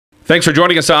Thanks for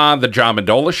joining us on the John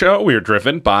Mendola Show. We are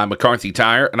driven by McCarthy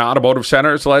Tire and Automotive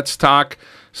Centers. Let's talk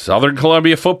Southern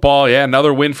Columbia football. Yeah,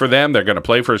 another win for them. They're going to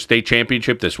play for a state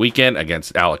championship this weekend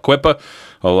against Aliquippa.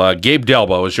 Well, Gabe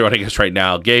Delbo is joining us right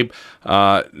now. Gabe,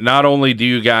 not only do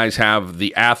you guys have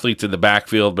the athletes in the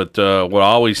backfield, but what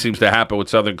always seems to happen with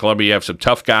Southern Columbia, you have some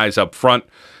tough guys up front,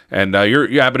 and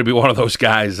you happen to be one of those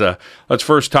guys. Let's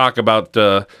first talk about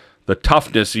the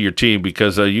toughness of your team,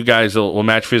 because you guys will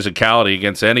match physicality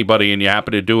against anybody, and you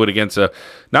happen to do it against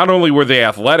not only were they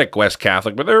athletic West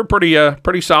Catholic, but they were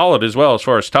pretty solid as well as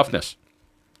far as toughness.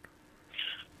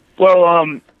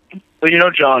 Well,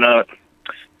 John,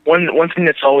 one thing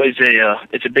that's always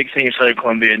it's a big thing in Southern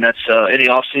Columbia, and that's any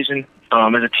off season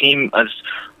as a team, as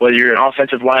whether you're an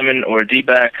offensive lineman or a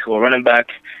D-back or running back,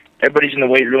 everybody's in the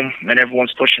weight room and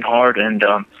everyone's pushing hard, and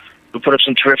we put up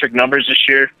some terrific numbers this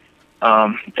year.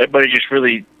 Everybody just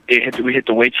really we hit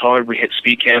the weights hard, we hit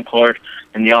speed camp hard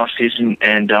in the off season,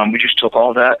 and we just took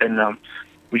all that and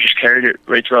we just carried it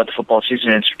right throughout the football season.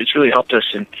 And it's really helped us,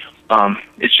 and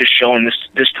it's just showing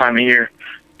this time of year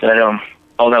that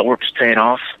all that work is paying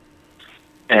off.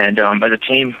 And as a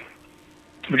team,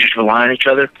 we just rely on each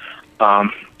other.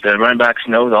 The running backs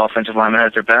know the offensive lineman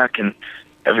has their back, and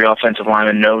every offensive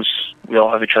lineman knows we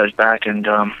all have each other's back, and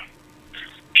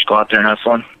just go out there and have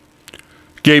fun.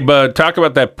 Gabe, talk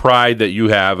about that pride that you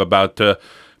have about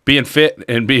being fit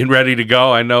and being ready to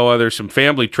go. I know there's some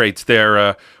family traits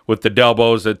there with the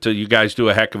Delbos that you guys do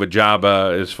a heck of a job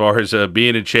as far as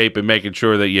being in shape and making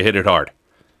sure that you hit it hard.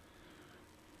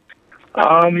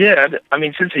 Yeah, I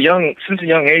mean, since a young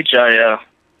age,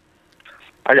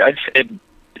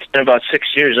 it's been about 6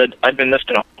 years. I've been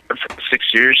lifting hard for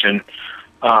 6 years, and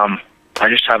I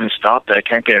just haven't stopped. I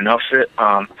can't get enough of it.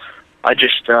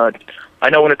 I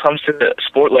know when it comes to a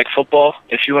sport like football,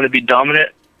 if you want to be dominant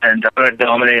and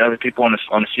dominate other people on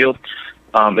the field,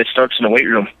 it starts in the weight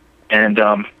room, and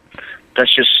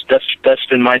that's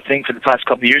been my thing for the past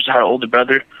couple of years. I had an older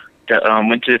brother that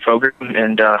went to the program,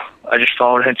 and I just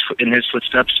followed in his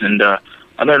footsteps, and I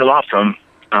learned a lot from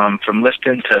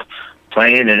lifting to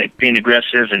playing and being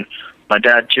aggressive. And my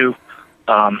dad too,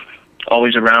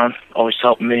 always around, always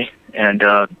helping me, and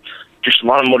just a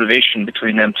lot of motivation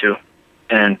between them two.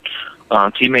 And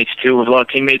teammates too. We have a lot of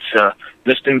teammates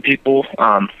lifting people,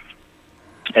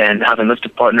 and having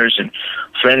lifted partners and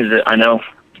friends that I know.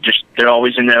 Just they're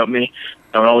always in there with me,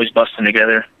 and we're always busting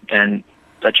together, and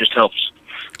that just helps.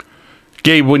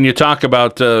 Gabe, when you talk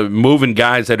about moving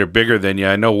guys that are bigger than you,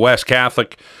 I know West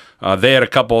Catholic, they had a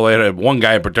couple. They had one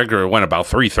guy in particular who went about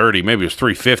 330, maybe it was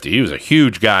 350. He was a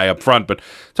huge guy up front. But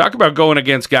talk about going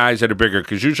against guys that are bigger,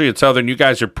 because usually at Southern, you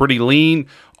guys are pretty lean,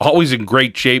 always in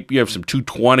great shape. You have some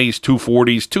 220s,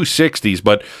 240s, 260s,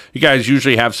 but you guys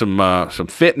usually have some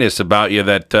fitness about you,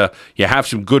 that you have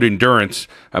some good endurance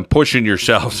and pushing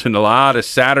yourselves. And a lot of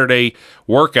Saturday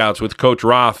workouts with Coach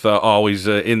Roth always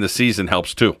in the season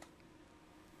helps too.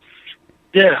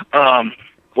 Yeah.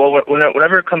 Well,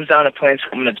 whenever it comes down to playing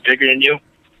someone that's bigger than you,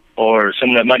 or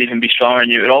someone that might even be stronger than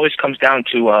you, it always comes down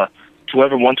to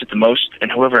whoever wants it the most, and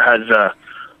whoever has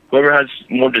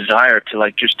more desire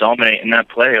to just dominate in that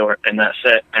play or in that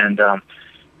set. And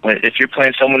if you're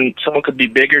playing someone could be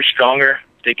bigger, stronger.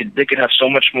 They could have so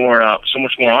much more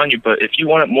on you. But if you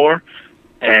want it more,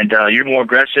 and you're more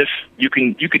aggressive, you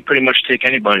could pretty much take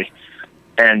anybody.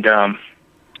 And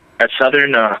at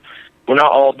Southern, we're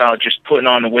not all about just putting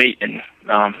on the weight, and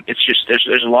it's just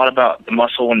there's a lot about the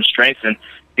muscle and the strength and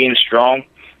being strong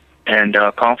and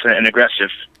confident and aggressive.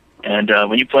 And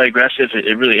when you play aggressive,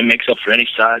 it really makes up for any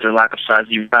size or lack of size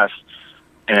you have,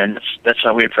 and that's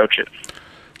how we approach it.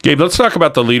 Gabe, let's talk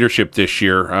about the leadership this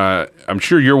year. I'm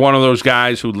sure you're one of those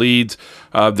guys who leads.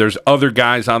 There's other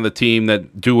guys on the team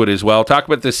that do it as well. Talk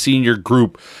about the senior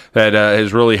group that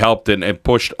has really helped and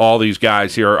pushed all these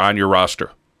guys here on your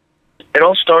roster. It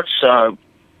all starts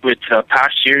with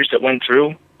past years that went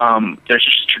through. There's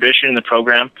just a tradition in the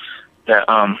program that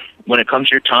when it comes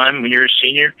to your time, when you're a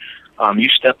senior, you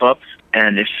step up,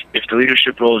 and if the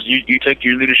leadership role is you take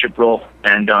your leadership role,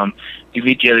 and you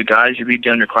lead the other guys, you lead the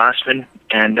underclassmen,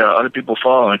 and other people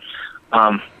follow.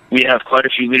 And we have quite a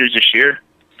few leaders this year.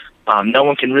 No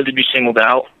one can really be singled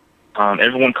out.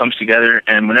 Everyone comes together,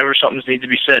 and whenever something needs to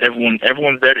be said,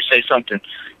 everyone's there to say something.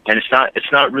 And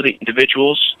it's not really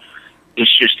individuals.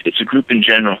 It's a group in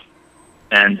general,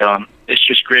 and it's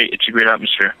just great. It's a great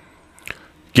atmosphere.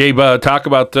 Gabe, talk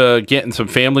about getting some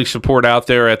family support out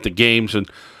there at the games and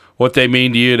what they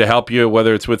mean to you, to help you,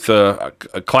 whether it's with a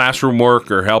classroom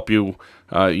work or help you,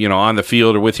 on the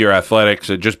field or with your athletics,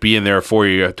 just being there for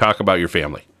you. Talk about your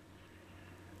family.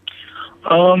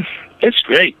 It's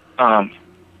great.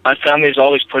 my family has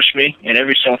always pushed me in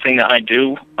every single thing that I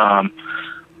do,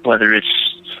 whether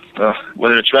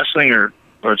it's wrestling or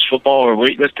it's football or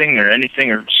weightlifting or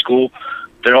anything or school.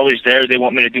 They're always there. They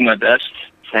want me to do my best,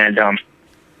 and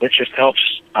it just helps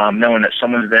knowing that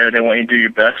someone's there. They want you to do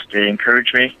your best. They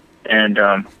encourage me, and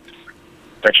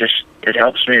it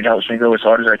helps me. It helps me go as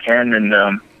hard as I can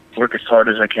and work as hard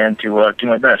as I can to do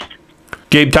my best.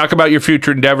 Gabe, talk about your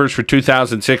future endeavors for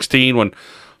 2016 when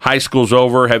high school's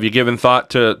over. Have you given thought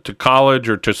to college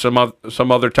or to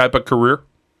some other type of career?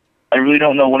 I really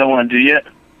don't know what I want to do yet.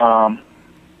 I'm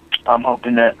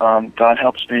hoping that God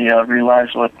helps me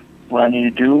realize what I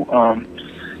need to do.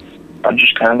 I'm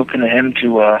just kind of looking to Him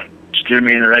to steer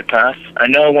me in the right path. I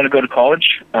know I want to go to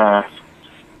college.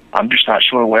 I'm just not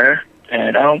sure where,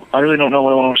 and I really don't know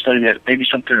what I want to study yet. Maybe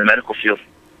something in the medical field.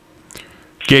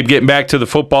 Gabe, getting back to the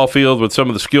football field with some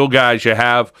of the skill guys you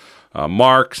have,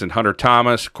 Marks and Hunter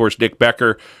Thomas, of course, Nick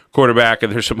Becker, quarterback,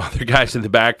 and there's some other guys in the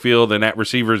backfield and at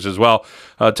receivers as well.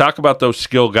 Talk about those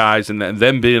skill guys and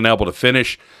them being able to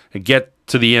finish and get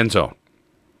to the end zone.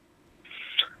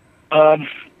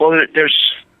 Well,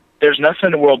 there's nothing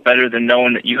in the world better than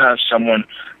knowing that you have someone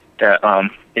that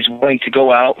is willing to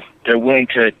go out. They're willing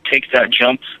to take that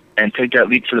jump and take that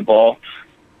leap for the ball,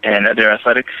 and they're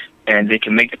athletic and they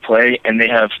can make the play, and they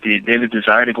have the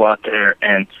desire to go out there.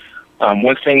 And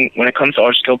one thing when it comes to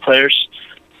our skill players,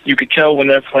 you could tell when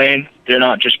they're playing, they're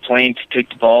not just playing to take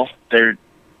the ball. They're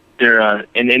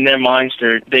in their minds,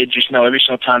 they just know every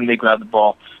single time they grab the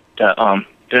ball that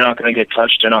they're not going to get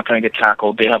touched, they're not going to get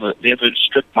tackled. They have a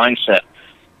strict mindset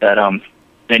that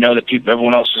they know that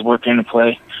everyone else is working to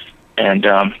play, and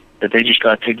that they just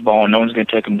got to take the ball and no one's going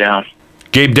to take them down.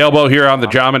 Gabe Delbo here on the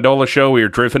John Mendola Show. We are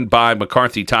driven by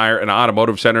McCarthy Tire and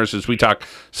Automotive Centers as we talk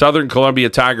Southern Columbia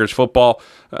Tigers football.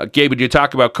 Gabe, would you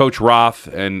talk about Coach Roth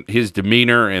and his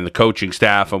demeanor and the coaching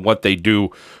staff and what they do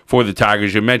for the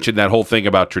Tigers? You mentioned that whole thing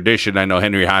about tradition. I know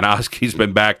Henry Hanoski's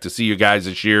been back to see you guys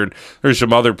this year, and there's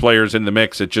some other players in the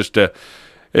mix. It just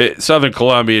Southern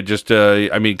Columbia,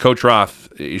 Coach Roth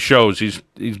shows he's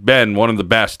been one of the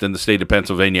best in the state of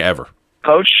Pennsylvania ever.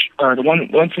 Coach, the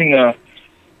one thing.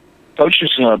 Coach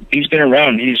is he's been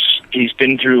around. He's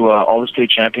been through all the state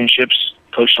championships.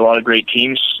 Coached a lot of great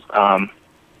teams.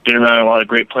 Been around a lot of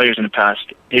great players in the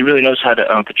past. He really knows how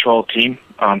to control a team,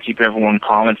 keep everyone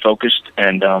calm and focused,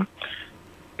 and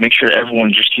make sure that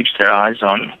everyone just keeps their eyes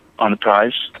on the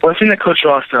prize. One thing that Coach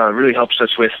Roth really helps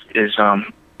us with is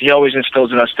he always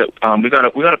instills in us that we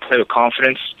gotta play with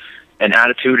confidence and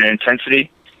attitude and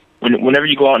intensity. Whenever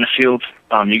you go out in the field,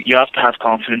 you have to have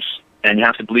confidence. And you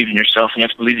have to believe in yourself, and you have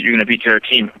to believe that you're going to beat your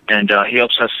team. And he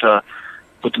helps us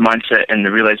with the mindset and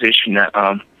the realization that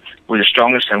we're the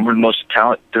strongest and we're the most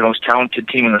talented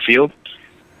team on the field.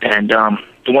 And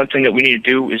the one thing that we need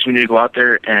to do is we need to go out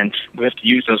there and we have to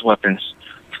use those weapons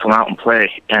to come out and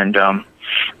play and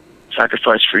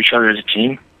sacrifice for each other as a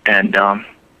team. And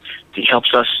he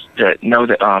helps us to know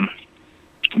that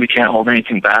we can't hold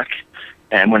anything back.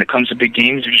 And when it comes to big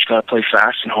games, we just got to play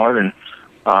fast and hard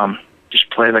and just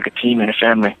play like a team and a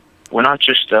family. We're not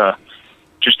just a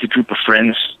group of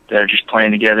friends that are just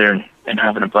playing together and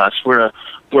having a blast. We're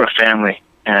a family,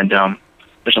 and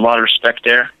there's a lot of respect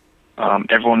there.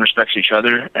 Everyone respects each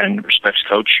other and respects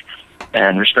Coach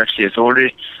and respects the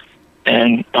authority.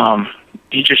 And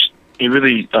he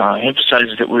really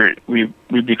emphasizes that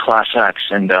we be class acts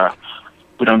and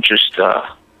we don't just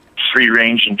free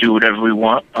range and do whatever we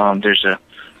want. There's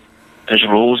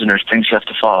rules and there's things you have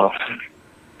to follow.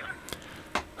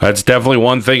 That's definitely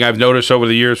one thing I've noticed over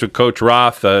the years with Coach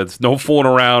Roth. It's no fooling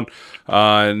around.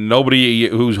 Nobody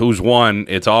who's won.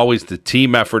 It's always the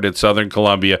team effort at Southern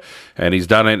Columbia, and he's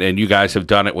done it, and you guys have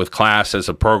done it with class as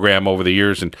a program over the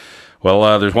years. And,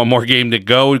 well, there's one more game to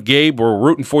go. Gabe, we're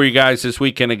rooting for you guys this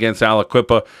weekend against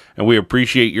Aliquippa, and we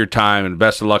appreciate your time, and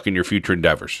best of luck in your future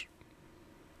endeavors.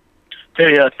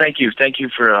 Hey, thank you. Thanks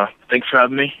for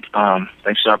having me.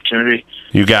 Thanks for the opportunity.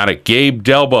 You got it. Gabe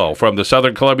Delbo from the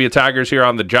Southern Columbia Tigers here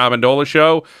on the John Mendola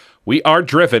Show. We are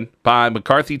driven by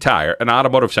McCarthy Tire and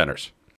Automotive Centers.